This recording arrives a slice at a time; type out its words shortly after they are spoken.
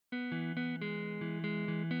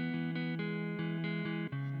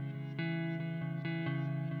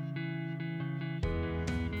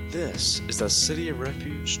This is the City of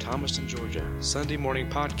Refuge, Thomaston, Georgia, Sunday morning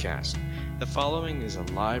podcast. The following is a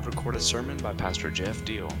live recorded sermon by Pastor Jeff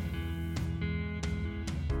Deal.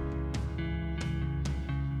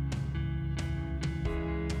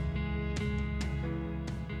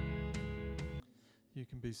 You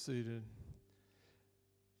can be seated.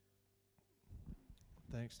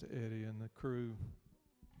 Thanks to Eddie and the crew.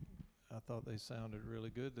 I thought they sounded really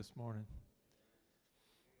good this morning.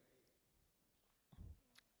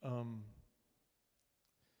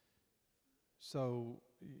 So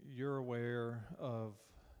you're aware of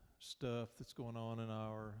stuff that's going on in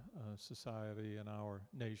our society and our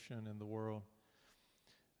nation and the world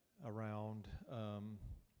around,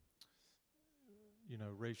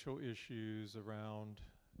 racial issues, around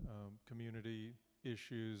community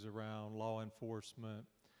issues, around law enforcement.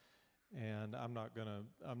 And I'm not gonna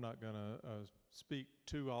speak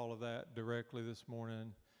to all of that directly this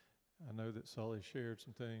morning. I know that Sully shared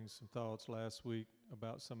some thoughts last week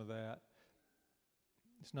about some of that.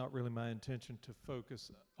 It's not really my intention to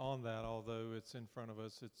focus on that, although it's in front of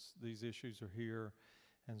us. These issues are here,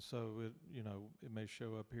 and so it may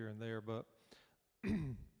show up here and there. But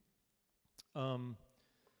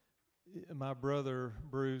my brother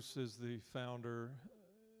Bruce is the founder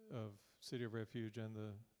of City of Refuge and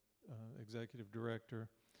the executive director,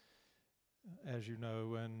 as you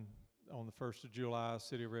know, and on the 1st of July,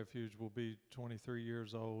 City of Refuge will be 23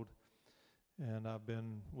 years old, and I've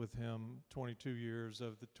been with him 22 years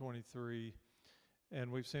of the 23,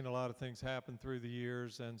 and we've seen a lot of things happen through the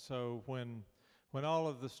years. And so when all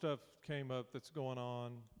of the stuff came up that's going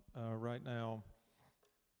on right now,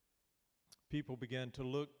 people began to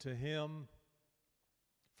look to him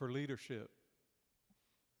for leadership.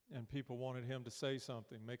 And people wanted him to say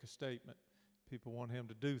something, make a statement. People want him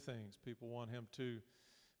to do things. People want him to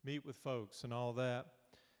meet with folks and all that.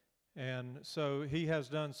 And so he has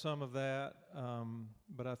done some of that.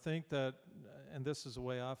 But I think that, and this is the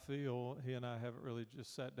way I feel, he and I haven't really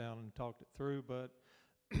just sat down and talked it through, but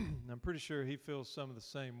I'm pretty sure he feels some of the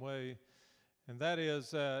same way. And that is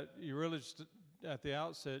that you really just, at the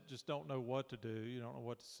outset, just don't know what to do. You don't know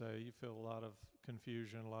what to say. You feel a lot of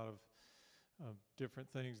confusion, a lot of different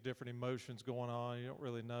things, different emotions going on. You don't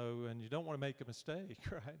really know, and you don't want to make a mistake,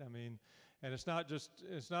 right? I mean, and it's not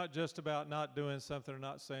just about not doing something or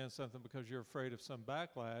not saying something because you're afraid of some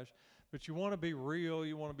backlash, but you want to be real,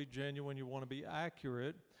 you want to be genuine, you want to be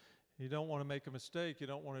accurate. You don't want to make a mistake. You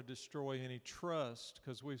don't want to destroy any trust,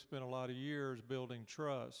 because we've spent a lot of years building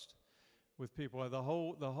trust with people. The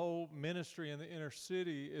whole ministry in the inner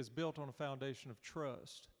city is built on a foundation of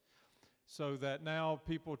trust, so that now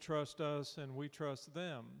people trust us and we trust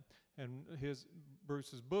them. And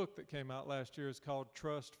Bruce's book that came out last year is called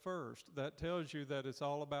Trust First. That tells you that it's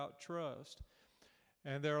all about trust.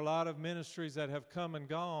 And there are a lot of ministries that have come and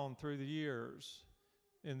gone through the years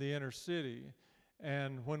in the inner city.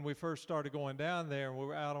 And when we first started going down there and we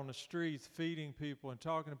were out on the streets feeding people and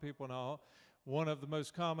talking to people and all, one of the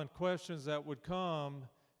most common questions that would come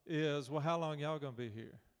is, well, how long y'all gonna be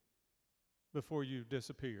here before you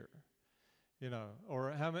disappear?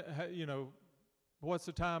 Or what's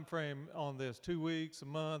the time frame on this? 2 weeks, a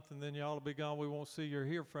month, and then y'all will be gone. We won't see you or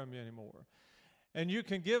hear from you anymore. And you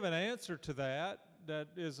can give an answer to that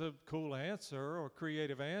is a cool answer or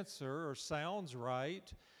creative answer or sounds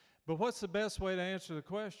right. But what's the best way to answer the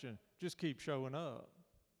question? Just keep showing up.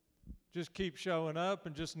 Just keep showing up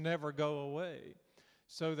and just never go away.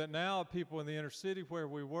 So that now people in the inner city where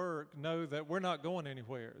we work know that we're not going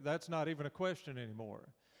anywhere. That's not even a question anymore.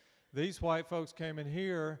 These white folks came in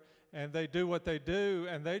here and they do what they do,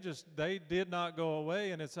 and they did not go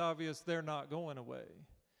away, and it's obvious they're not going away.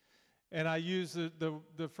 And I use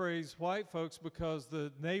the phrase white folks because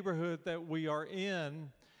the neighborhood that we are in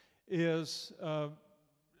is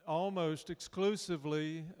almost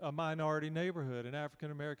exclusively a minority neighborhood, an African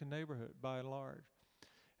American neighborhood by and large.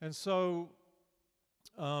 And so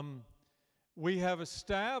we have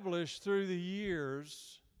established through the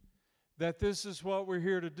years that this is what we're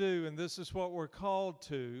here to do, and this is what we're called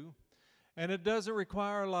to, and it doesn't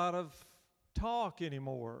require a lot of talk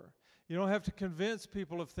anymore. You don't have to convince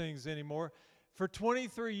people of things anymore. For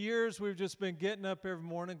 23 years, we've just been getting up every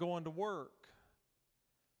morning going to work.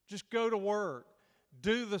 Just go to work,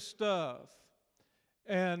 do the stuff,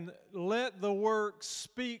 and let the work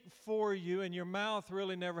speak for you, and your mouth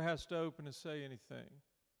really never has to open and say anything,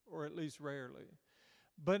 or at least rarely.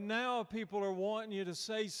 But now people are wanting you to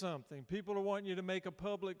say something. People are wanting you to make a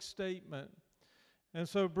public statement. And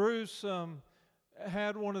so Bruce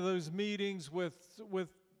had one of those meetings with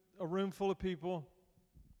a room full of people.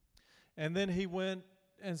 And then he went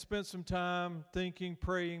and spent some time thinking,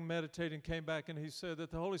 praying, meditating, came back, and he said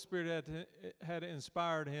that the Holy Spirit had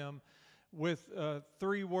inspired him with a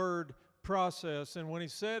 3-word process. And when he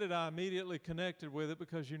said it, I immediately connected with it,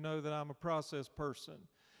 because you know that I'm a process person.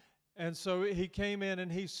 And so he came in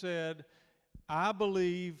and he said, I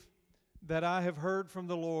believe that I have heard from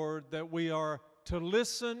the Lord that we are to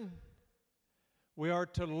listen, we are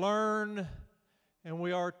to learn, and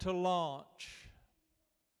we are to launch.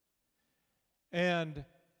 And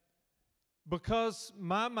because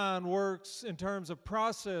my mind works in terms of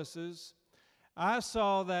processes, I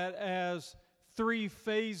saw that as 3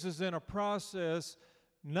 phases in a process,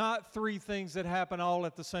 not 3 things that happen all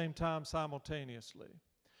at the same time simultaneously.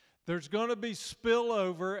 There's going to be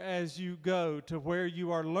spillover as you go to where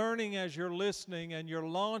you are learning as you're listening, and you're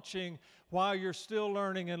launching while you're still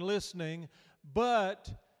learning and listening, but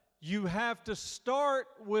you have to start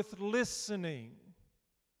with listening.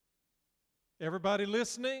 Everybody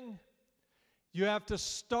listening? You have to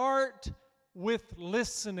start with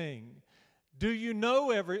listening. Do you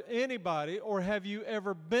know anybody, or have you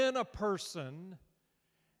ever been a person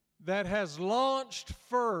that has launched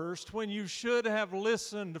first when you should have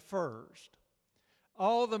listened first?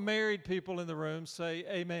 All the married people in the room say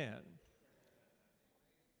amen.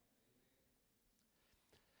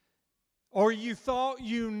 Or you thought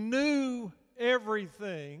you knew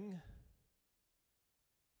everything,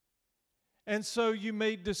 and so you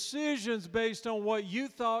made decisions based on what you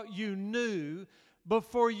thought you knew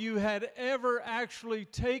before you had ever actually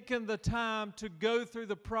taken the time to go through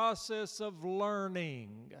the process of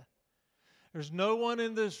learning. There's no one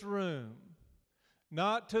in this room,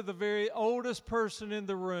 not to the very oldest person in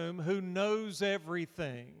the room, who knows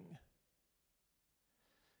everything.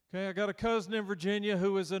 Okay, I got a cousin in Virginia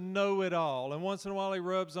who is a know-it-all, and once in a while he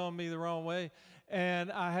rubs on me the wrong way,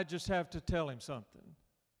 and I just have to tell him something,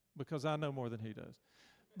 because I know more than he does.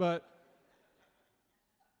 But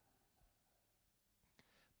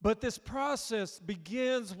this process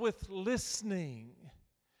begins with listening.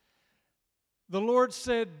 The Lord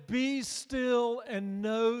said, be still and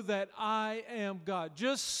know that I am God.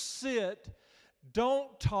 Just sit,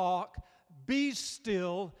 don't talk, be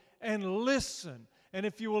still and listen. And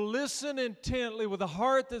if you will listen intently with a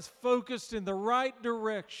heart that's focused in the right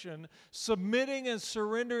direction, submitting and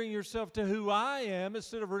surrendering yourself to who I am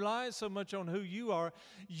instead of relying so much on who you are,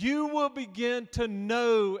 you will begin to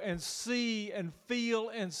know and see and feel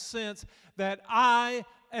and sense that I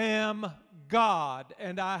am God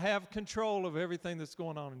and I have control of everything that's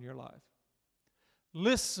going on in your life.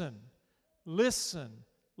 Listen, listen,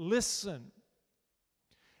 listen.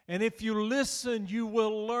 And if you listen, you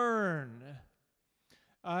will learn.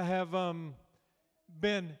 I have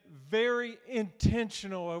been very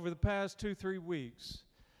intentional over the past 2-3 weeks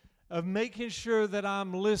of making sure that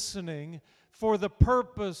I'm listening for the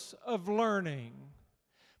purpose of learning,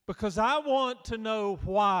 because I want to know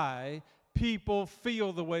why people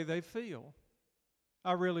feel the way they feel.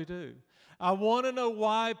 I really do. I want to know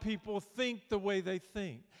why people think the way they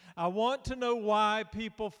think. I want to know why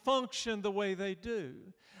people function the way they do.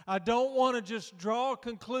 I don't want to just draw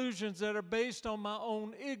conclusions that are based on my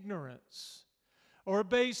own ignorance or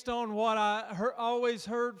based on what I always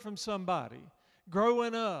heard from somebody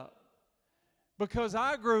growing up. Because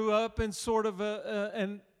I grew up in sort of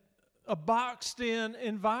a boxed-in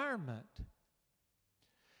environment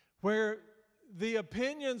where the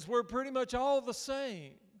opinions were pretty much all the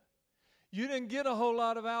same. You didn't get a whole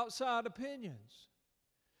lot of outside opinions.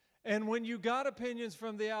 And when you got opinions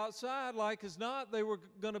from the outside, like as not, they were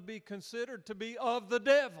going to be considered to be of the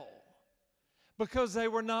devil because they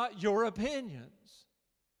were not your opinions.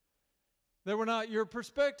 They were not your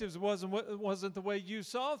perspectives. It wasn't the way you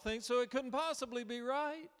saw things, so it couldn't possibly be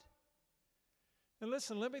right. And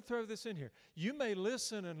listen, let me throw this in here. You may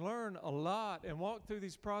listen and learn a lot and walk through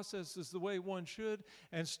these processes the way one should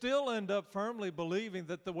and still end up firmly believing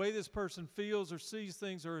that the way this person feels or sees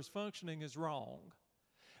things or is functioning is wrong.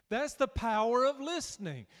 That's the power of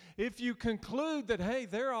listening. If you conclude that, hey,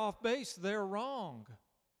 they're off base, they're wrong,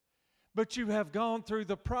 but you have gone through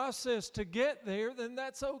the process to get there, then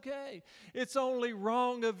that's okay. It's only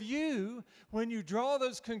wrong of you when you draw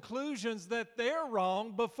those conclusions that they're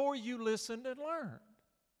wrong before you listened and learned.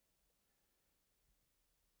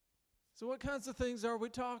 So what kinds of things are we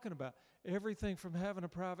talking about? Everything from having a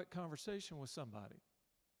private conversation with somebody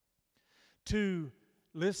to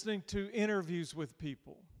listening to interviews with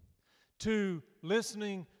people, to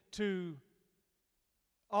listening to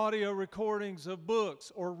audio recordings of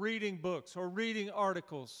books or reading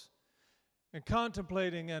articles and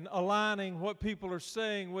contemplating and aligning what people are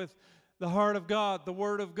saying with the heart of God, the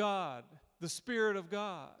Word of God, the Spirit of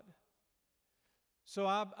God. So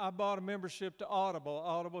I bought a membership to Audible.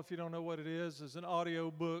 Audible, if you don't know what it is an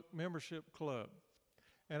audiobook membership club.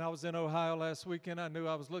 And I was in Ohio last weekend. I knew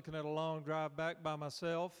I was looking at a long drive back by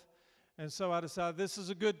myself. And so I decided this is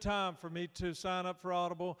a good time for me to sign up for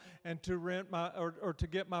Audible and to rent or to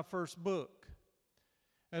get my first book.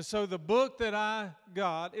 And so the book that I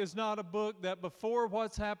got is not a book that before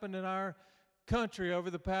what's happened in our country over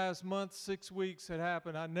the past month, 6 weeks had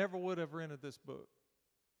happened, I never would have rented this book.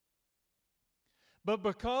 But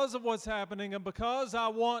because of what's happening and because I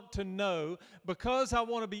want to know, because I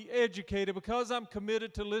want to be educated, because I'm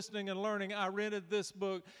committed to listening and learning, I rented this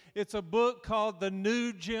book. It's a book called The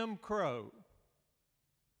New Jim Crow.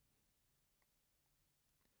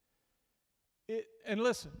 And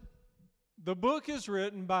listen, the book is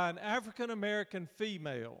written by an African-American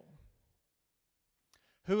female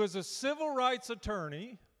who is a civil rights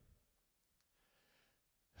attorney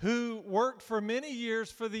who worked for many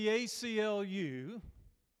years for the ACLU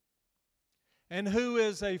and who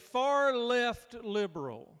is a far-left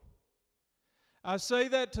liberal. I say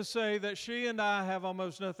that to say that she and I have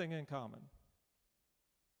almost nothing in common.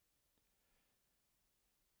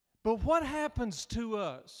 But what happens to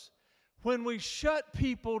us when we shut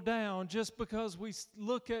people down just because we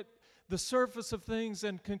look at the surface of things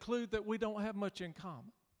and conclude that we don't have much in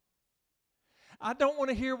common? I don't want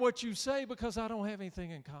to hear what you say because I don't have anything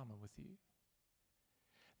in common with you.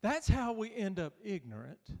 That's how we end up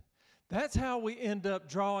ignorant. That's how we end up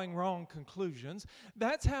drawing wrong conclusions.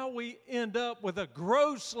 That's how we end up with a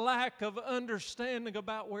gross lack of understanding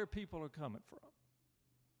about where people are coming from.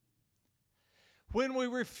 When we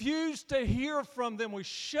refuse to hear from them, we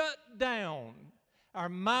shut down our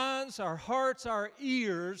minds, our hearts, our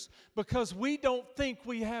ears because we don't think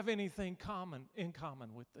we have anything in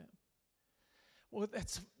common with them. Well,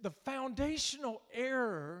 that's the foundational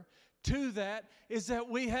error to that is that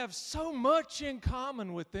we have so much in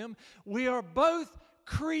common with them. We are both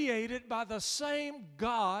created by the same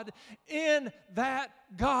God in that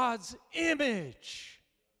God's image.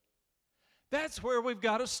 That's where we've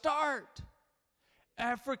got to start.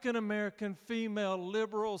 African-American female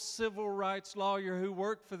liberal civil rights lawyer who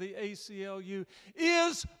worked for the ACLU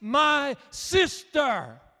is my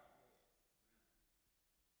sister.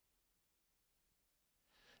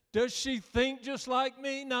 Does she think just like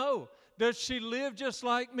me? No. Does she live just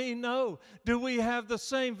like me? No. Do we have the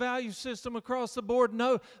same value system across the board?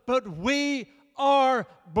 No. But we are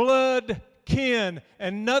blood kin,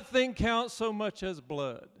 and nothing counts so much as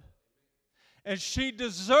blood. And she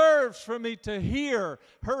deserves for me to hear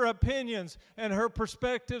her opinions and her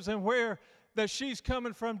perspectives and where that she's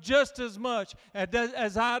coming from just as much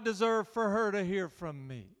as I deserve for her to hear from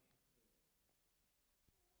me.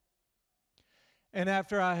 And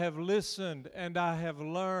after I have listened and I have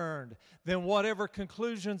learned, then whatever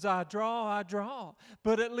conclusions I draw.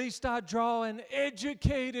 But at least I draw an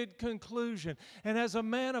educated conclusion. And as a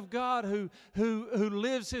man of God who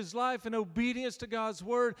lives his life in obedience to God's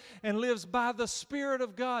word and lives by the Spirit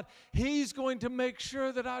of God, he's going to make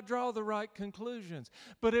sure that I draw the right conclusions.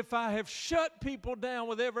 But if I have shut people down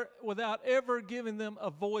without ever giving them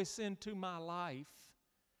a voice into my life,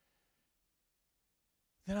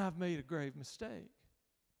 then I've made a grave mistake.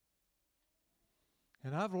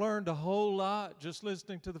 And I've learned a whole lot just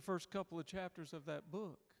listening to the first couple of chapters of that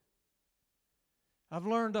book. I've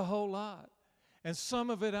learned a whole lot. And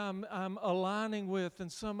some of it I'm aligning with,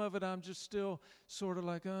 and some of it I'm just still sort of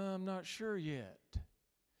like, I'm not sure yet.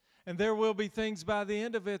 And there will be things by the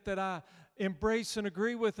end of it that I embrace and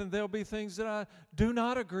agree with, and there'll be things that I do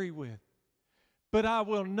not agree with. But I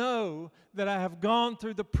will know that I have gone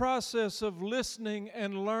through the process of listening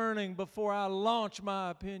and learning before I launch my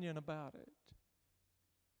opinion about it.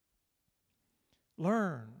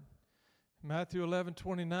 Learn. Matthew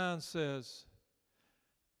 11:29 says,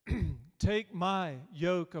 take my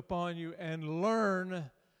yoke upon you and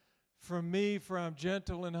learn from me, for I'm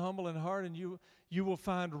gentle and humble in heart, and you will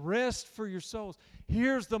find rest for your souls.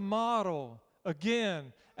 Here's the model.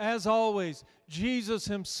 Again, as always, Jesus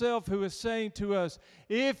himself who is saying to us,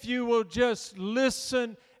 if you will just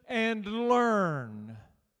listen and learn,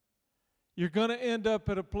 you're going to end up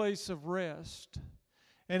at a place of rest.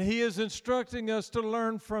 And he is instructing us to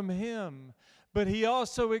learn from him. But he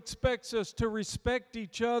also expects us to respect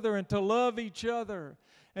each other and to love each other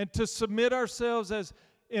and to submit ourselves as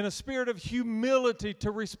in a spirit of humility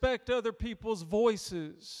to respect other people's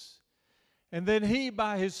voices. And then he,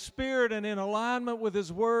 by his Spirit and in alignment with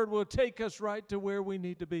his word, will take us right to where we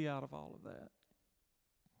need to be out of all of that.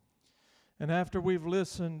 And after we've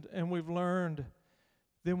listened and we've learned,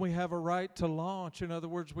 then we have a right to launch. In other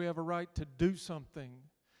words, we have a right to do something.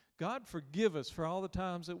 God forgive us for all the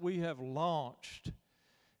times that we have launched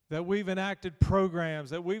that we've enacted programs,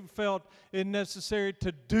 that we've felt it necessary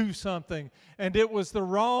to do something, and it was the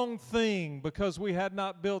wrong thing because we had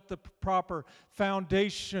not built the proper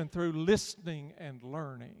foundation through listening and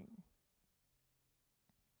learning.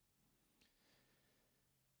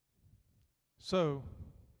 So,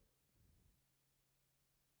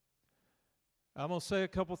 I'm going to say a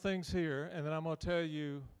couple things here, and then I'm going to tell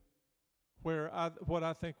you what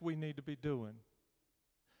I think we need to be doing.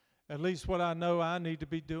 At least what I know I need to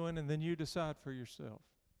be doing, and then you decide for yourself.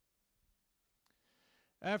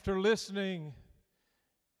 After listening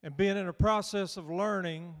and being in a process of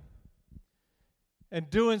learning and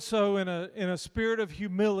doing so in a spirit of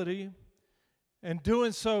humility and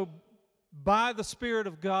doing so by the Spirit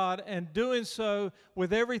of God and doing so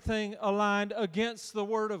with everything aligned against the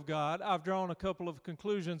Word of God, I've drawn a couple of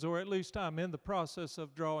conclusions, or at least I'm in the process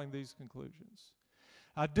of drawing these conclusions.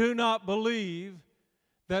 I do not believe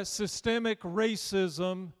that systemic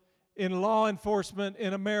racism in law enforcement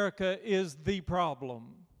in America is the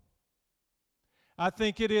problem. I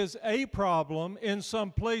think it is a problem in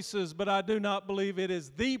some places, but I do not believe it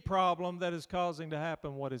is the problem that is causing to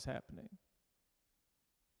happen what is happening.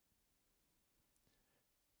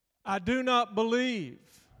 I do not believe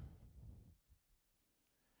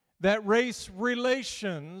that race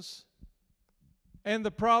relations and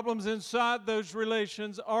the problems inside those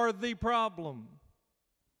relations are the problem.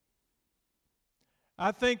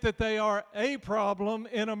 I think that they are a problem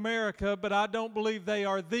in America, but I don't believe they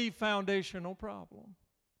are the foundational problem.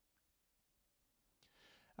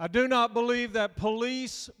 I do not believe that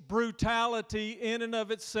police brutality in and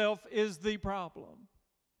of itself is the problem.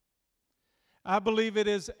 I believe it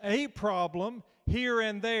is a problem here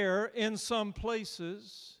and there in some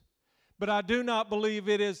places, but I do not believe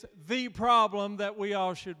it is the problem that we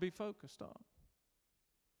all should be focused on.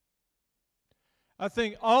 I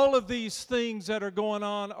think all of these things that are going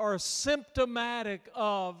on are symptomatic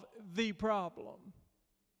of the problem.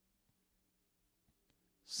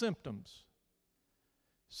 Symptoms.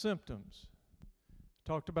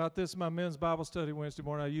 Talked about this in my men's Bible study Wednesday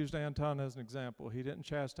morning. I used Anton as an example. He didn't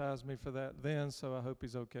chastise me for that then, so I hope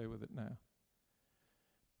he's okay with it now.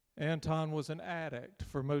 Anton was an addict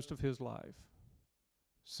for most of his life.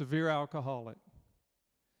 Severe alcoholic.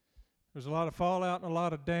 There's a lot of fallout and a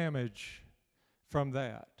lot of damage from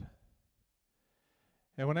that.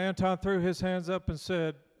 And when Anton threw his hands up and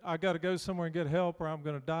said, I got to go somewhere and get help or I'm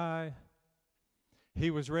going to die, he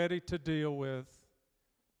was ready to deal with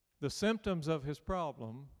the symptoms of his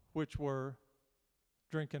problem, which were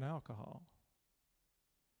drinking alcohol.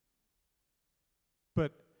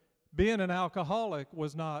 But being an alcoholic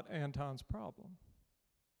was not Anton's problem.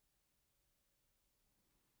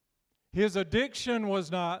 His addiction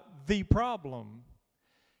was not the problem.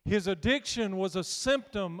 His addiction was a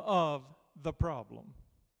symptom of the problem.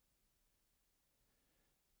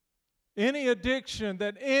 Any addiction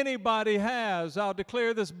that anybody has, I'll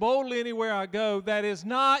declare this boldly anywhere I go, that is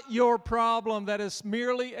not your problem, that is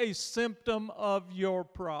merely a symptom of your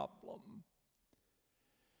problem.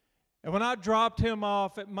 And when I dropped him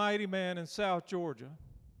off at Mighty Man in South Georgia,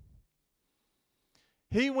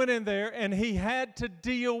 he went in there and he had to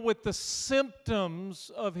deal with the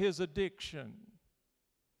symptoms of his addiction,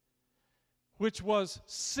 which was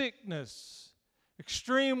sickness,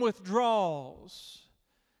 extreme withdrawals,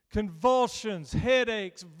 convulsions,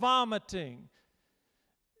 headaches, vomiting.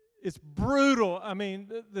 It's brutal. I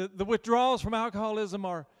mean, the withdrawals from alcoholism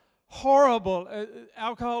are horrible.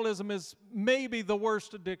 Alcoholism is maybe the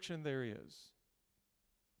worst addiction there is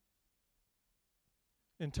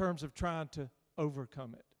in terms of trying to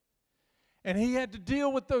overcome it. And he had to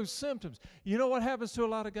deal with those symptoms. You know what happens to a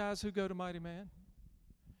lot of guys who go to Mighty Man?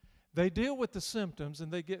 They deal with the symptoms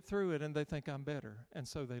and they get through it and they think I'm better, and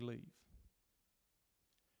so they leave.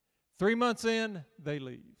 3 months in, they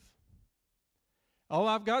leave. Oh,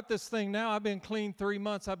 I've got this thing now. I've been clean 3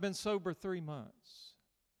 months. I've been sober 3 months.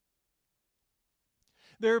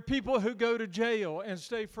 There are people who go to jail and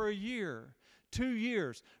stay for a year, 2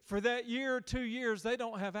 years. For that year or 2 years, they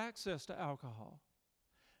don't have access to alcohol.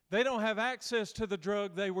 They don't have access to the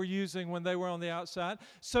drug they were using when they were on the outside.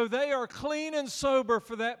 So they are clean and sober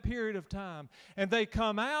for that period of time. And they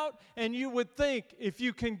come out, and you would think if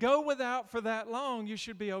you can go without for that long, you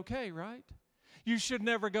should be okay, right? You should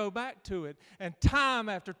never go back to it. And time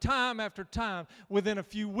after time after time, within a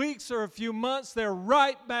few weeks or a few months, they're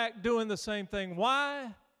right back doing the same thing.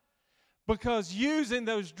 Why? Because using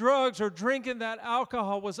those drugs or drinking that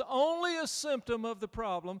alcohol was only a symptom of the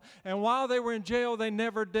problem. And while they were in jail, they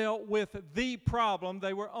never dealt with the problem.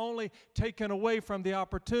 They were only taken away from the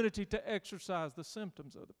opportunity to exercise the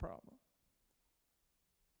symptoms of the problem.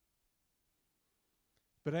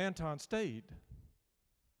 But Anton stayed.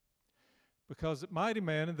 Because mighty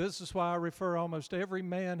man, and this is why I refer almost every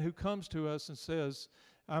man who comes to us and says,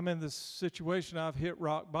 I'm in this situation, I've hit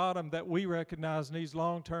rock bottom, that we recognize needs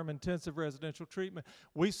long-term intensive residential treatment.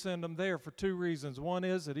 We send them there for two reasons. One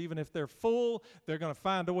is that even if they're full, they're going to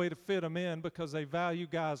find a way to fit them in because they value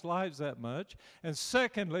guys' lives that much. And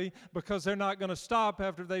secondly, because they're not going to stop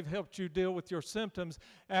after they've helped you deal with your symptoms.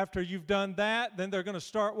 After you've done that, then they're going to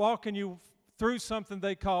start walking you through something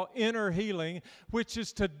they call inner healing, which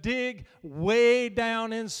is to dig way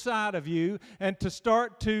down inside of you and to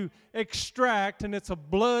start to extract, and it's a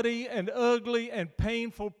bloody and ugly and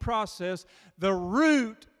painful process, the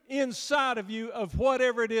root inside of you of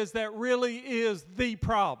whatever it is that really is the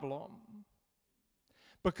problem.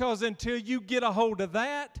 Because until you get a hold of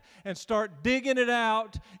that and start digging it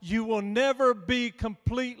out, you will never be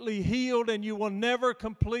completely healed and you will never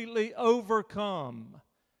completely overcome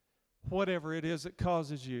whatever it is that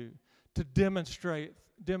causes you to demonstrate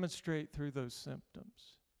through those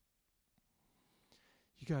symptoms.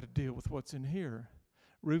 You got to deal with what's in here.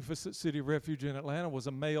 Rufus at City of Refuge in Atlanta was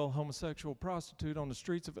a male homosexual prostitute on the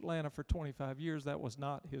streets of Atlanta for 25 years. That was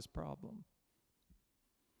not his problem.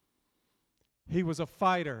 He was a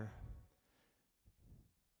fighter.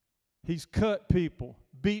 He's cut people,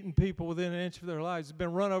 beaten people within an inch of their lives. He's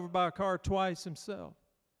been run over by a car twice himself.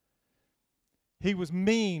 He was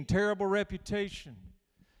mean, terrible reputation,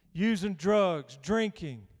 using drugs,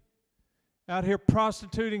 drinking, out here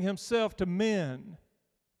prostituting himself to men.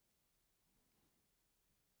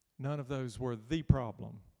 None of those were the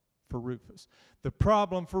problem for Rufus. The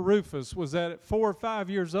problem for Rufus was that at 4 or 5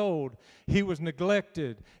 years old, he was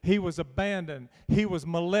neglected, he was abandoned, he was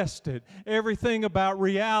molested. Everything about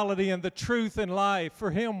reality and the truth in life for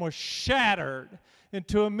him was shattered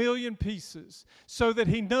into a million pieces so that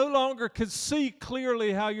he no longer could see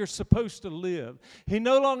clearly how you're supposed to live. He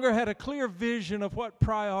no longer had a clear vision of what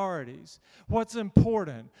priorities, what's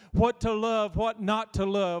important, what to love, what not to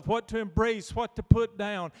love, what to embrace, what to put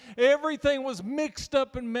down. Everything was mixed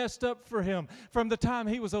up and messed up for him from the time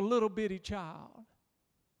he was a little bitty child.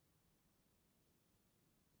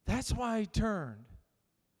 That's why he turned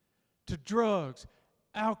to drugs,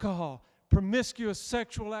 alcohol, promiscuous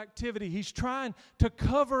sexual activity. He's trying to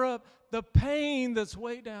cover up the pain that's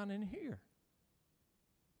way down in here.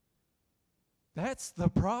 That's the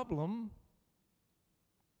problem.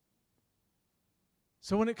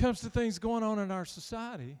 So when it comes to things going on in our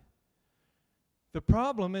society, the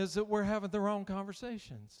problem is that we're having the wrong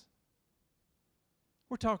conversations.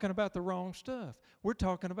 We're talking about the wrong stuff. We're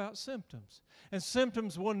talking about symptoms. And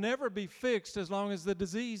symptoms will never be fixed as long as the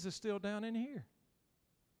disease is still down in here.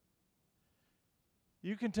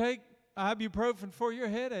 You can take ibuprofen for your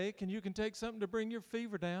headache, and you can take something to bring your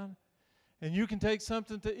fever down, and you can take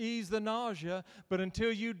something to ease the nausea, but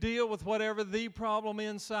until you deal with whatever the problem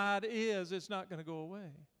inside is, it's not going to go away.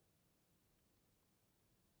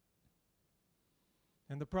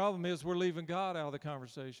 And the problem is we're leaving God out of the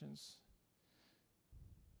conversations.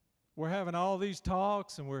 We're having all these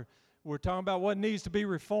talks, and we're talking about what needs to be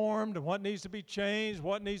reformed and what needs to be changed,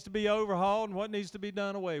 what needs to be overhauled, and what needs to be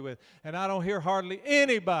done away with. And I don't hear hardly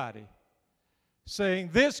anybody saying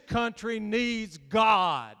this country needs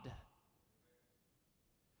God.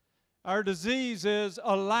 Our disease is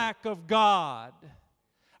a lack of God.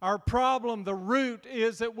 Our problem, the root,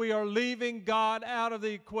 is that we are leaving God out of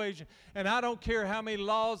the equation. And I don't care how many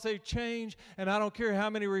laws they change, and I don't care how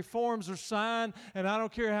many reforms are signed, and I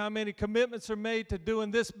don't care how many commitments are made to doing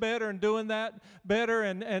this better and doing that better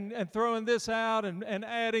and throwing this out and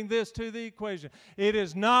adding this to the equation. It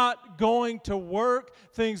is not going to work.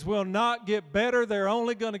 Things will not get better. They're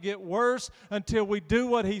only going to get worse until we do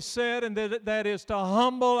what He said, and that is to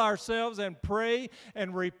humble ourselves and pray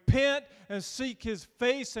and repent and seek His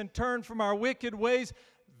face and turn from our wicked ways.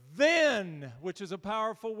 Then, which is a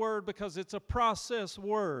powerful word because it's a process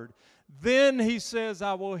word, then He says,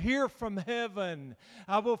 I will hear from heaven.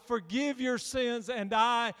 I will forgive your sins, and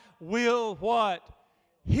I will what?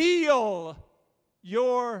 Heal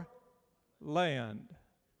your land.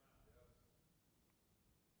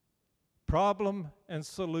 Problem and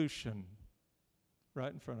solution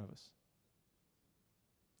right in front of us.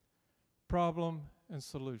 Problem and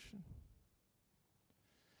solution.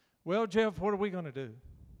 Well, Jeff, what are we going to do?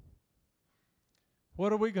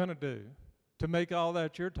 What are we going to do to make all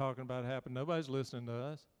that you're talking about happen? Nobody's listening to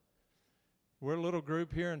us. We're a little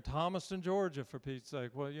group here in Thomaston, Georgia, for Pete's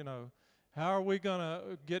sake. Well, you know, how are we going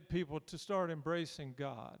to get people to start embracing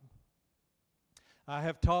God? I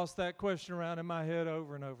have tossed that question around in my head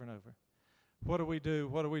over and over and over. What do we do?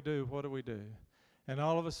 What do we do? What do we do? And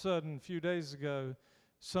all of a sudden, a few days ago,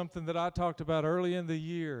 something that I talked about early in the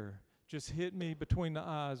year just hit me between the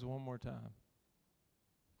eyes one more time.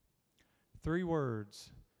 3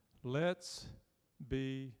 words. Let's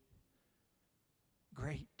be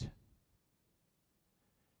great.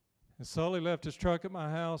 And Sully left his truck at my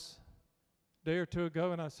house a day or two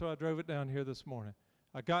ago, and so I drove it down here this morning.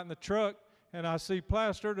 I got in the truck, and I see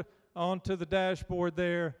plastered onto the dashboard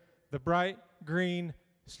there the bright green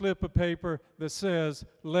slip of paper that says,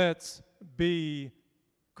 let's be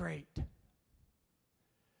great.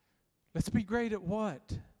 Let's be great at what?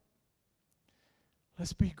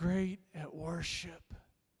 Let's be great at worship.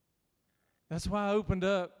 That's why I opened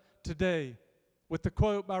up today with the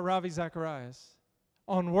quote by Ravi Zacharias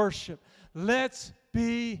on worship. Let's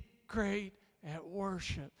be great at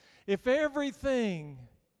worship. If everything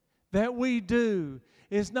that we do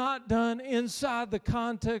is not done inside the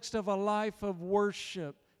context of a life of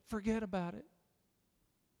worship, forget about it.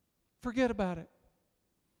 Forget about it.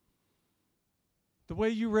 The way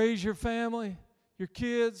you raise your family, your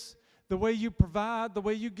kids, the way you provide, the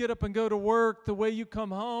way you get up and go to work, the way you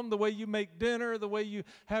come home, the way you make dinner, the way you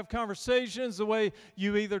have conversations, the way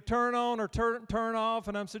you either turn on or turn off,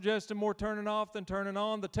 and I'm suggesting more turning off than turning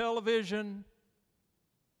on, the television,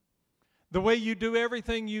 the way you do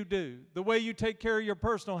everything you do, the way you take care of your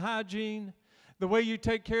personal hygiene, the way you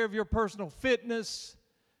take care of your personal fitness,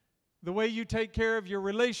 the way you take care of your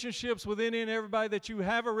relationships with any and everybody that you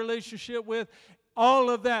have a relationship with, all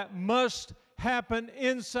of that must happen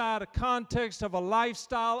inside a context of a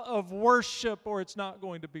lifestyle of worship, or it's not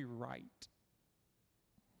going to be right.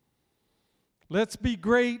 Let's be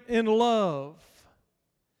great in love.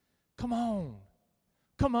 Come on.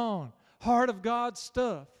 Come on. Heart of God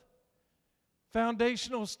stuff.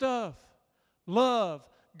 Foundational stuff. Love.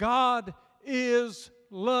 God is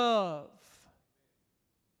love.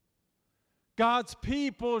 God's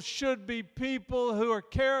people should be people who are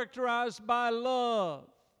characterized by love.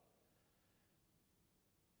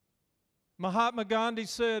 Mahatma Gandhi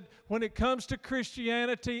said, when it comes to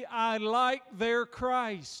Christianity, I like their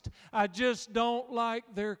Christ. I just don't like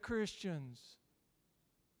their Christians.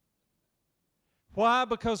 Why?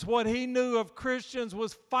 Because what he knew of Christians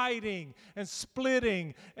was fighting and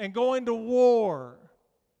splitting and going to war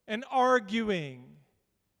and arguing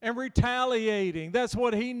and retaliating. That's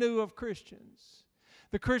what he knew of Christians.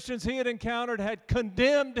 The Christians he had encountered had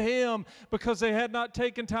condemned him because they had not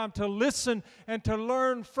taken time to listen and to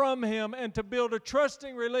learn from him and to build a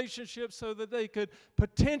trusting relationship so that they could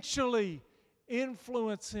potentially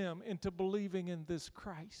influence him into believing in this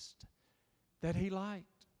Christ that he liked.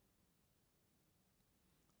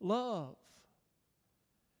 Love.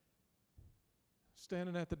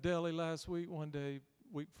 Standing at the deli last week,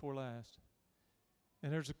 week before last,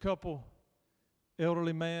 and there's a couple,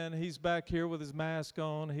 elderly man, he's back here with his mask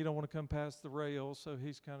on. He don't want to come past the rail, so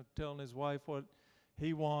he's kind of telling his wife what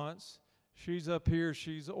he wants. She's up here,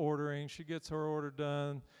 she's ordering. She gets her order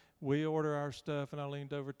done. We order our stuff, and I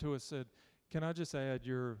leaned over to her and said, can I just add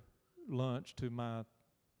your lunch to my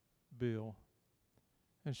bill?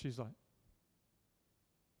 And she's like,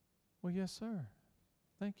 well, yes, sir.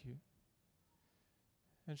 Thank you.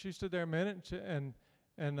 And she stood there a minute, and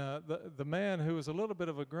the man who was a little bit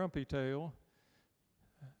of a grumpy tail,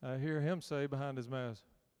 I hear him say behind his mask,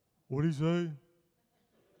 what'd he say? And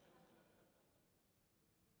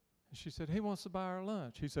she said, he wants to buy our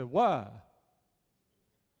lunch. He said, why?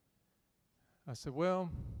 I said, well,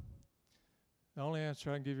 the only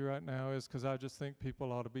answer I can give you right now is because I just think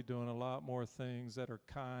people ought to be doing a lot more things that are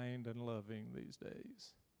kind and loving these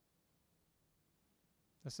days.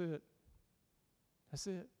 That's it. That's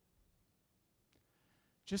it.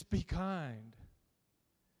 Just be kind.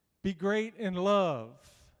 Be great in love.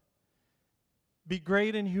 Be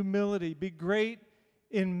great in humility. Be great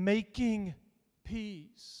in making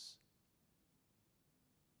peace.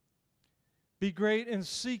 Be great in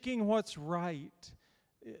seeking what's right.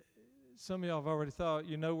 Some of y'all have already thought,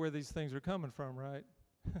 you know where these things are coming from, right?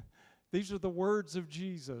 These are the words of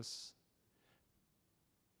Jesus.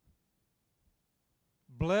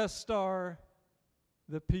 Blessed are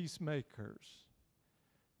the peacemakers.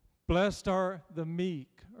 Blessed are the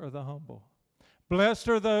meek or the humble. Blessed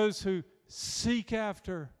are those who seek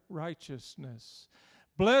after righteousness.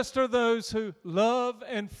 Blessed are those who love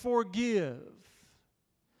and forgive.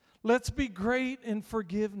 Let's be great in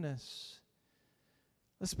forgiveness.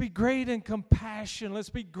 Let's be great in compassion.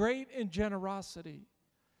 Let's be great in generosity.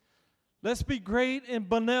 Let's be great in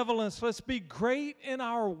benevolence. Let's be great in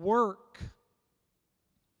our work.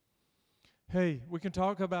 Hey, we can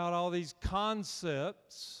talk about all these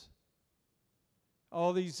concepts,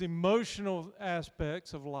 all these emotional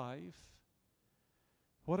aspects of life,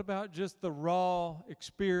 What about just the raw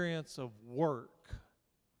experience of work?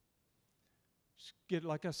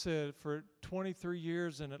 Like I said, for 23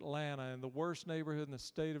 years in Atlanta, in the worst neighborhood in the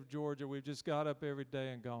state of Georgia, we've just got up every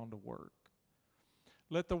day and gone to work.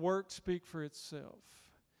 Let the work speak for itself.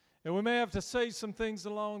 And we may have to say some things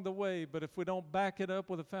along the way, but if we don't back it up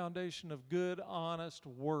with a foundation of good, honest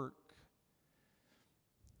work,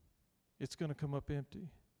 it's going to come up empty.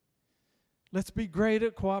 Let's be great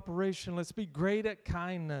at cooperation. Let's be great at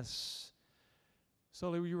kindness.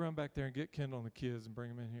 Sully, will you run back there and get Kendall and the kids and bring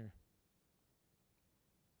them in here?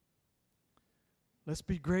 Let's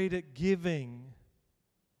be great at giving.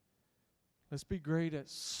 Let's be great at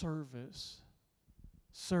service.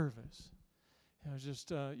 Service. I was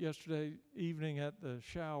just yesterday evening at the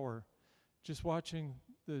shower, just watching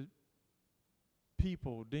the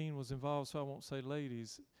people. Dean was involved, so I won't say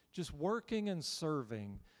ladies. Just working and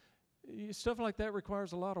serving. Stuff like that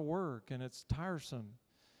requires a lot of work, and it's tiresome.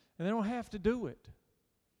 And they don't have to do it.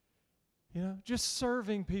 You know, just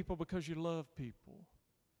serving people because you love people.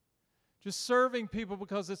 Just serving people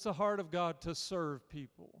because it's the heart of God to serve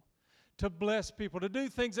people, to bless people, to do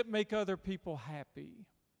things that make other people happy.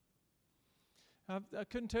 I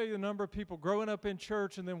couldn't tell you the number of people growing up in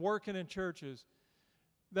church and then working in churches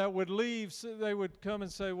that would leave. So they would come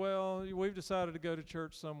and say, well, we've decided to go to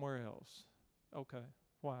church somewhere else. Okay,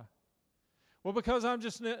 why? Well, because I'm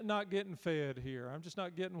just not getting fed here. I'm just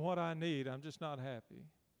not getting what I need. I'm just not happy.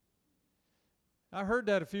 I heard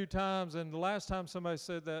that a few times, and the last time somebody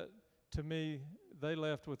said that to me, they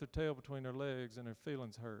left with their tail between their legs and their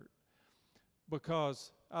feelings hurt.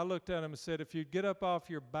 Because I looked at them and said, if you'd get up off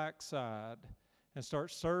your backside and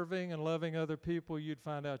start serving and loving other people, you'd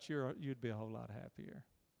find out you'd be a whole lot happier.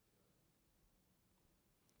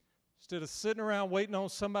 Instead of sitting around waiting on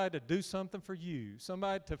somebody to do something for you,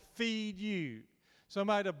 somebody to feed you,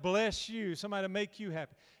 somebody to bless you, somebody to make you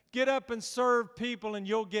happy. Get up and serve people and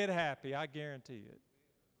you'll get happy, I guarantee it.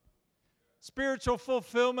 Spiritual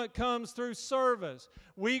fulfillment comes through service.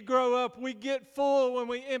 We grow up, we get full when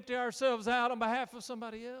we empty ourselves out on behalf of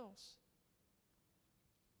somebody else.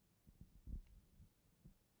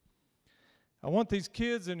 I want these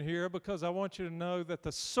kids in here because I want you to know that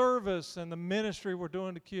the service and the ministry we're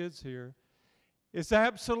doing to kids here is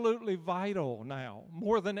absolutely vital now,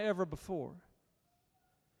 more than ever before.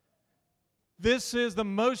 This is the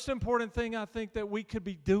most important thing I think that we could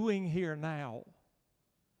be doing here now.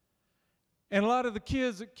 And a lot of the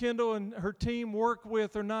kids that Kendall and her team work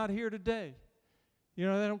with are not here today. You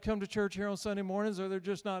know, they don't come to church here on Sunday mornings, or they're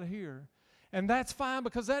just not here. And that's fine,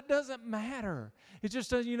 because that doesn't matter. It just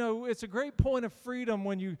does, you know, it's a great point of freedom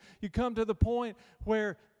when you come to the point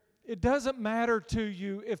where it doesn't matter to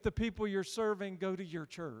you if the people you're serving go to your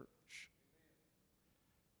church.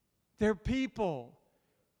 They're people.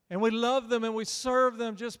 And we love them and we serve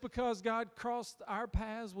them just because God crossed our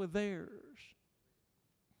paths with theirs.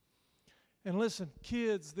 And listen,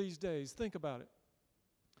 kids these days, think about it.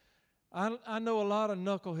 I know a lot of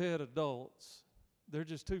knucklehead adults. They're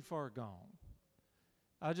just too far gone.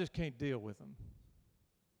 I just can't deal with them.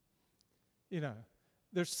 You know,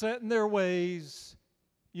 they're set in their ways.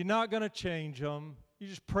 You're not going to change them. You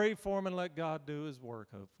just pray for them and let God do His work,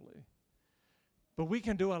 hopefully. But we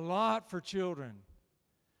can do a lot for children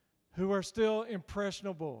who are still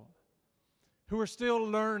impressionable, who are still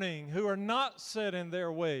learning, who are not set in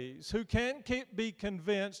their ways, who can't be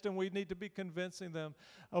convinced, and we need to be convincing them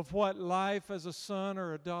of what life as a son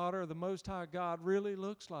or a daughter of the Most High God really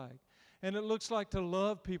looks like. And it looks like to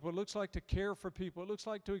love people. It looks like to care for people. It looks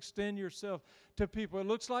like to extend yourself to people. It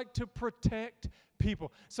looks like to protect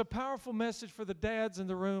people. It's a powerful message for the dads in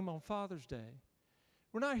the room on Father's Day.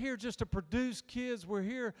 We're not here just to produce kids. We're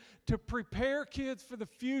here to prepare kids for the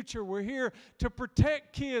future. We're here to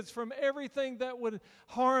protect kids from everything that would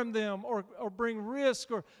harm them or bring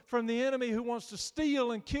risk, or from the enemy who wants to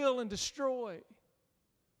steal and kill and destroy.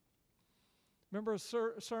 Remember a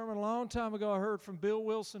sermon a long time ago I heard from Bill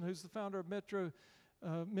Wilson, who's the founder of Metro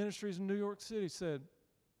Ministries in New York City, said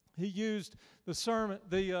he used the sermon,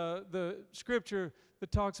 the scripture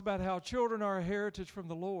that talks about how children are a heritage from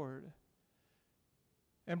the Lord.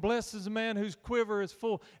 And blessed is the man whose quiver is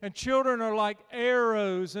full. And children are like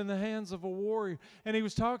arrows in the hands of a warrior. And he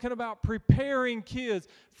was talking about preparing kids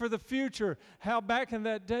for the future. How back in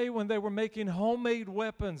that day when they were making homemade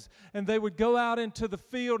weapons, and they would go out into the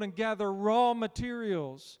field and gather raw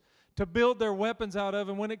materials to build their weapons out of.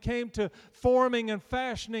 And when it came to forming and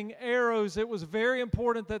fashioning arrows, it was very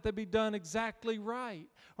important that they be done exactly right,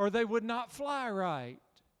 or they would not fly right.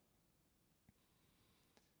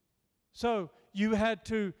 So you had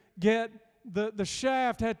to get, the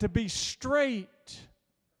shaft had to be straight,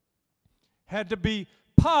 had to be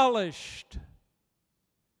polished.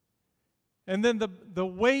 And then the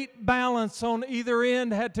weight balance on either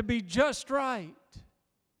end had to be just right.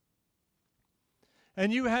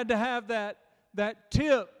 And you had to have that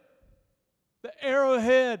tip, the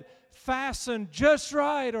arrowhead, fastened just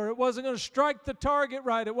right, or it wasn't going to strike the target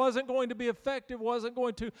right. It wasn't going to be effective. It wasn't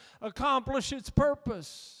going to accomplish its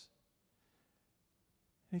purpose.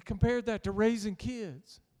 He compared that to raising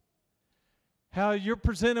kids. How you're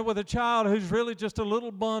presented with a child who's really just a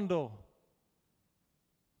little bundle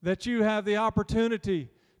that you have the opportunity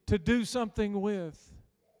to do something with.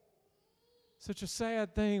 Such a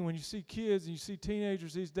sad thing when you see kids and you see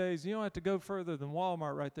teenagers these days. You don't have to go further than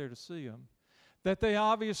Walmart right there to see them. That they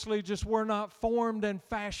obviously just were not formed and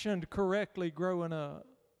fashioned correctly growing up.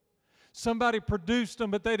 Somebody produced them,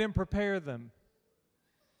 but they didn't prepare them.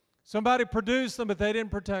 Somebody produced them, but they didn't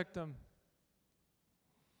protect them.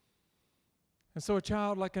 And so a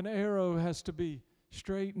child, like an arrow, has to be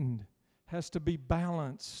straightened, has to be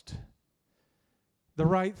balanced. The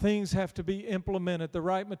right things have to be implemented. The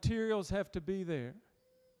right materials have to be there.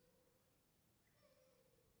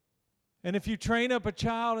 And if you train up a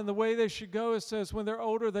child in the way they should go, it says when they're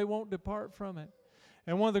older, they won't depart from it.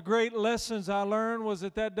 And one of the great lessons I learned was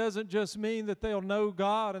that doesn't just mean that they'll know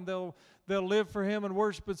God and they'll live for Him and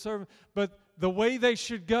worship and serve Him, but the way they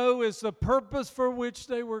should go is the purpose for which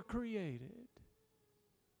they were created.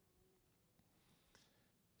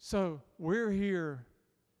 So we're here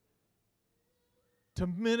to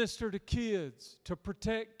minister to kids, to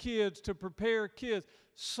protect kids, to prepare kids,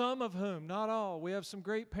 some of whom, not all, we have some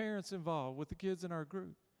great parents involved with the kids in our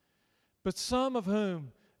group, but some of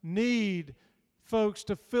whom need folks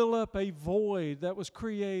to fill up a void that was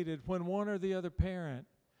created when one or the other parent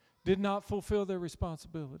did not fulfill their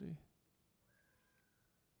responsibility,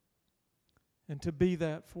 and to be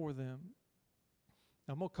that for them.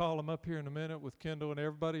 I'm going to call them up here in a minute with Kendall and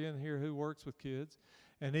everybody in here who works with kids.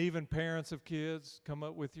 And even parents of kids, come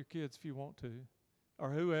up with your kids if you want to.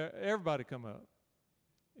 Or everybody come up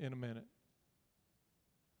in a minute.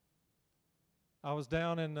 I was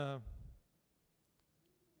down in our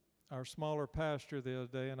smaller pasture the other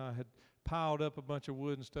day, and I had piled up a bunch of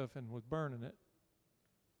wood and stuff and was burning it.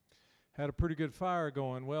 Had a pretty good fire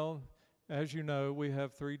going. Well, as you know, we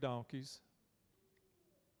have 3 donkeys.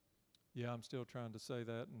 Yeah, I'm still trying to say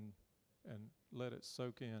that and let it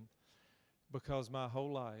soak in. Because my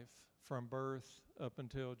whole life, from birth up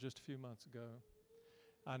until just a few months ago,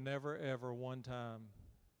 I never ever one time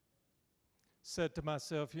said to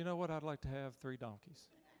myself, you know what, I'd like to have 3 donkeys.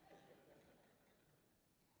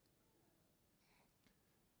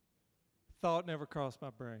 Thought never crossed my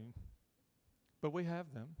brain. But we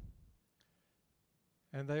have them.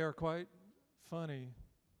 And they are quite funny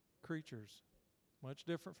creatures, much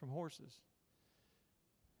different from horses.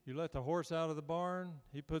 You let the horse out of the barn,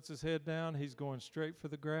 he puts his head down, he's going straight for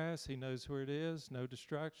the grass, he knows where it is, no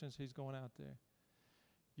distractions, he's going out there.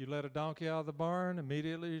 You let a donkey out of the barn,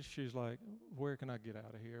 immediately she's like, where can I get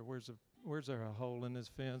out of here? Where's there a hole in this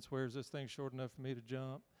fence? Where's this thing short enough for me to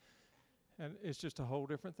jump? And it's just a whole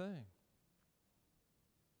different thing.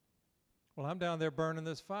 Well, I'm down there burning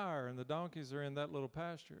this fire, and the donkeys are in that little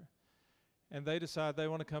pasture. And they decide they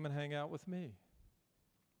want to come and hang out with me.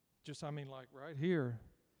 Like right here.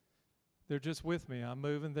 They're just with me. I'm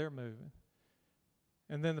moving, they're moving.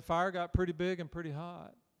 And then the fire got pretty big and pretty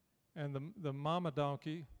hot. And the mama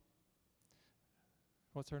donkey,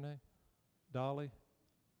 what's her name? Dolly.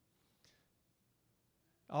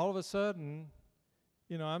 All of a sudden,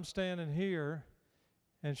 I'm standing here,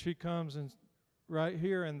 and she comes and right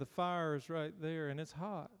here, and the fire is right there, and it's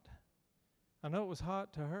hot. I know it was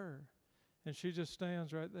hot to her, and she just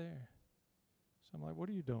stands right there. So I'm like, what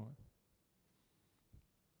are you doing?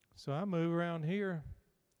 So I move around here.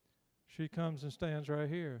 She comes and stands right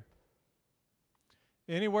here.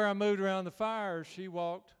 Anywhere I moved around the fire, she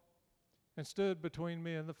walked and stood between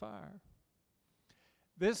me and the fire.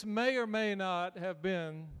 This may or may not have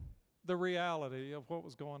been the reality of what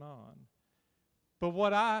was going on. But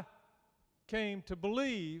what I came to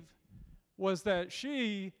believe was that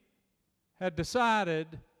she had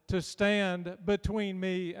decided to stand between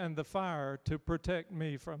me and the fire to protect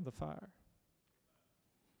me from the fire.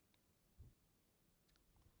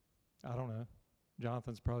 I don't know.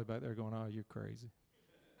 Jonathan's probably back there going, oh, you're crazy.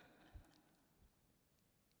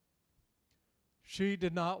 She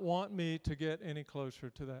did not want me to get any closer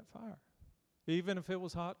to that fire, even if it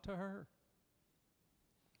was hot to her.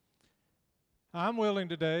 I'm willing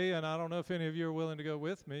today, and I don't know if any of you are willing to go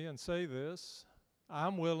with me and say this,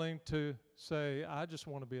 I'm willing to say I just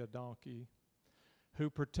want to be a donkey who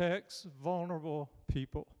protects vulnerable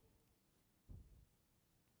people.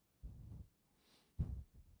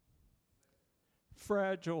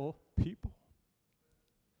 fragile people,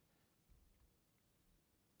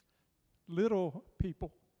 little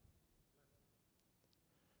people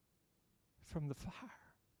from the fire,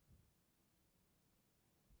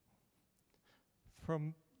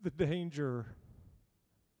 from the danger,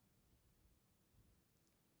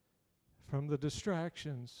 from the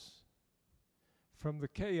distractions, from the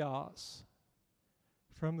chaos,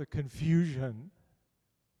 from the confusion.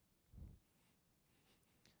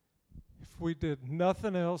 If we did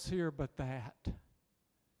nothing else here but that,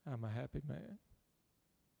 I'm a happy man.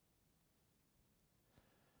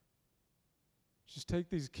 Just take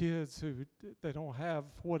these kids who they don't have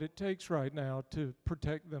what it takes right now to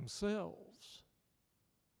protect themselves,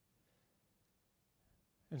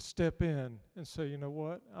 and step in and say, you know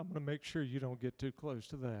what, I'm going to make sure you don't get too close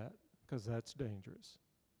to that, because that's dangerous.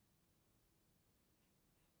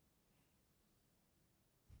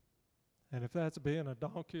 And if that's being a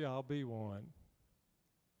donkey, I'll be one.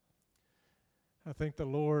 I think the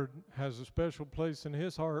Lord has a special place in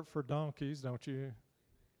his heart for donkeys, don't you?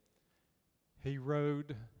 He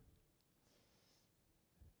rode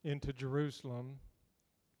into Jerusalem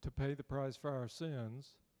to pay the price for our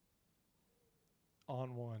sins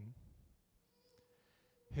on one.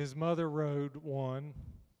 His mother rode one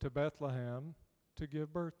to Bethlehem to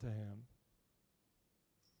give birth to him.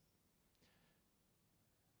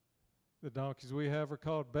 The donkeys we have are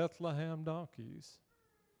called Bethlehem donkeys.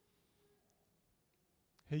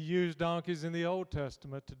 He used donkeys in the Old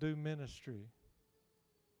Testament to do ministry.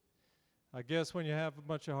 I guess when you have a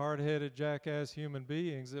bunch of hard-headed, jackass human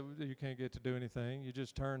beings that you can't get to do anything, you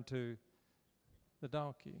just turn to the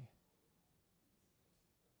donkey.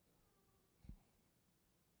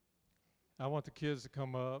 I want the kids to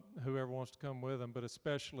come up, whoever wants to come with them, but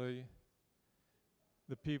especially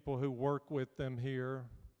the people who work with them here.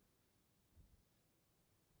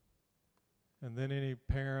 And then any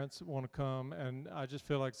parents that want to come. And I just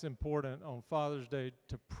feel like it's important on Father's Day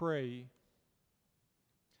to pray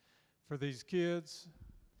for these kids.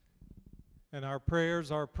 And our prayers,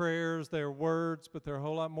 they're words, but they're a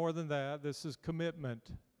whole lot more than that. This is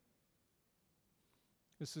commitment.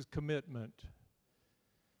 This is commitment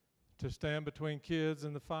to stand between kids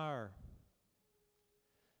and the fire.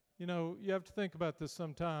 You know, you have to think about this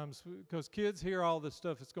sometimes, because kids hear all this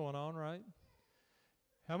stuff that's going on, right?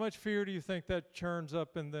 How much fear do you think that churns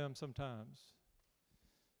up in them sometimes?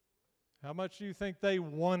 How much do you think they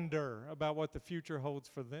wonder about what the future holds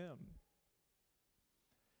for them?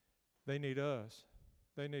 They need us.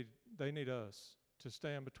 They need us to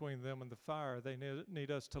stand between them and the fire. They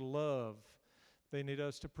need us to love. They need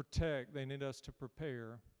us to protect. They need us to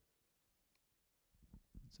prepare.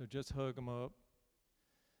 So just hug them up.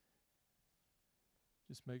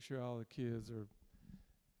 Just make sure all the kids are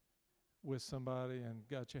with somebody and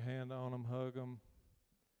got your hand on them, hug them,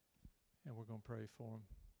 and we're going to pray for them.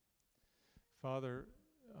 Father,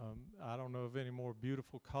 I don't know of any more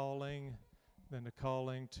beautiful calling than the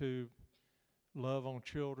calling to love on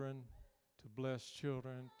children, to bless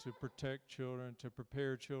children, to protect children, to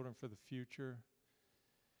prepare children for the future.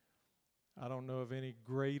 I don't know of any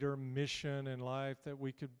greater mission in life that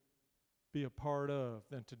we could be a part of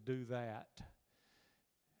than to do that.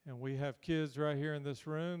 And we have kids right here in this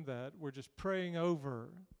room that we're just praying over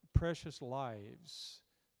precious lives,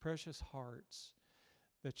 precious hearts,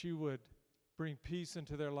 that you would bring peace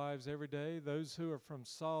into their lives every day. Those who are from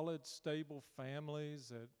solid, stable families,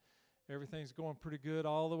 that everything's going pretty good,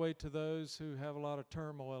 all the way to those who have a lot of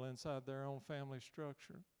turmoil inside their own family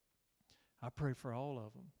structure. I pray for all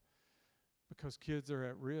of them, because kids are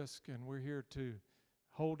at risk, and we're here to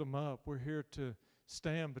hold them up. We're here to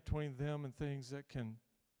stand between them and things that can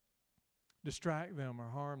distract them or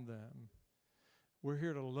harm them. We're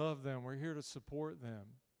here to love them. We're here to support them.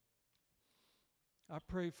 I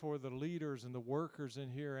pray for the leaders and the workers in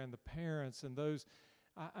here and the parents and those.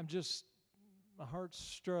 My heart's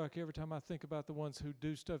struck every time I think about the ones who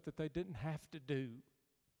do stuff that they didn't have to do.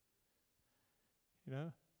 You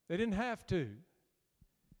know, they didn't have to.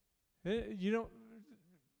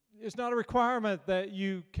 It's not a requirement that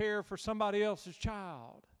you care for somebody else's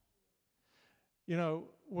child. You know,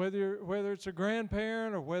 whether it's a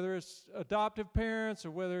grandparent or whether it's adoptive parents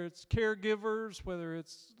or whether it's caregivers, whether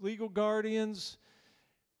it's legal guardians,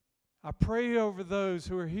 I pray over those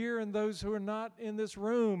who are here and those who are not in this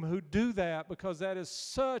room who do that, because that is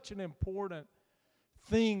such an important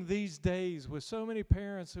thing these days with so many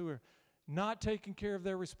parents who are not taking care of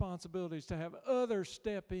their responsibilities, to have others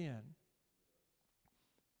step in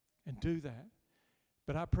and do that.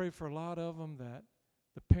 But I pray for a lot of them, that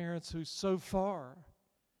the parents who so far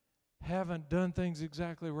haven't done things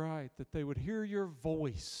exactly right, that they would hear your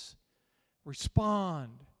voice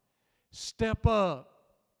respond, step up,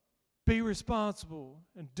 be responsible,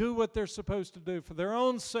 and do what they're supposed to do for their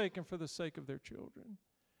own sake and for the sake of their children.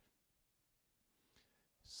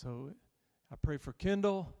 So I pray for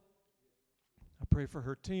Kendall. I pray for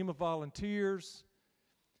her team of volunteers,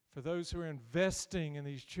 for those who are investing in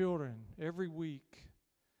these children every week,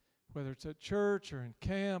 whether it's at church or in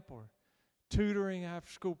camp or tutoring,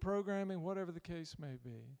 after-school programming, whatever the case may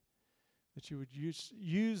be, that you would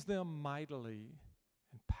use them mightily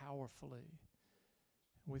and powerfully.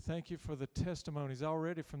 We thank you for the testimonies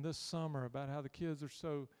already from this summer about how the kids are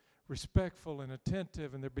so respectful and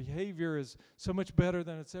attentive, and their behavior is so much better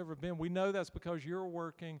than it's ever been. We know that's because you're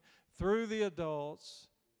working through the adults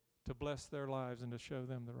to bless their lives and to show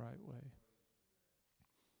them the right way.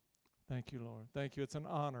 Thank you, Lord. Thank you. It's an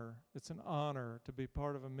honor. It's an honor to be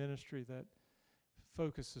part of a ministry that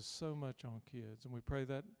focuses so much on kids. And we pray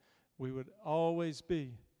that we would always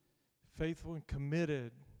be faithful and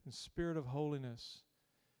committed in spirit of holiness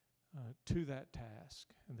to that task,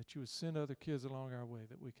 and that you would send other kids along our way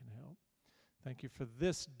that we can help. Thank you for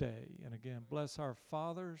this day. And again, bless our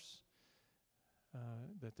fathers,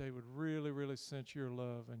 that they would really, really sense your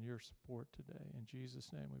love and your support today. In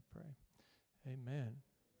Jesus' name we pray. Amen.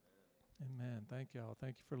 Amen. Thank you all.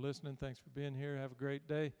 Thank you for listening. Thanks for being here. Have a great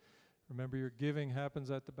day. Remember, your giving happens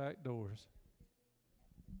at the back doors.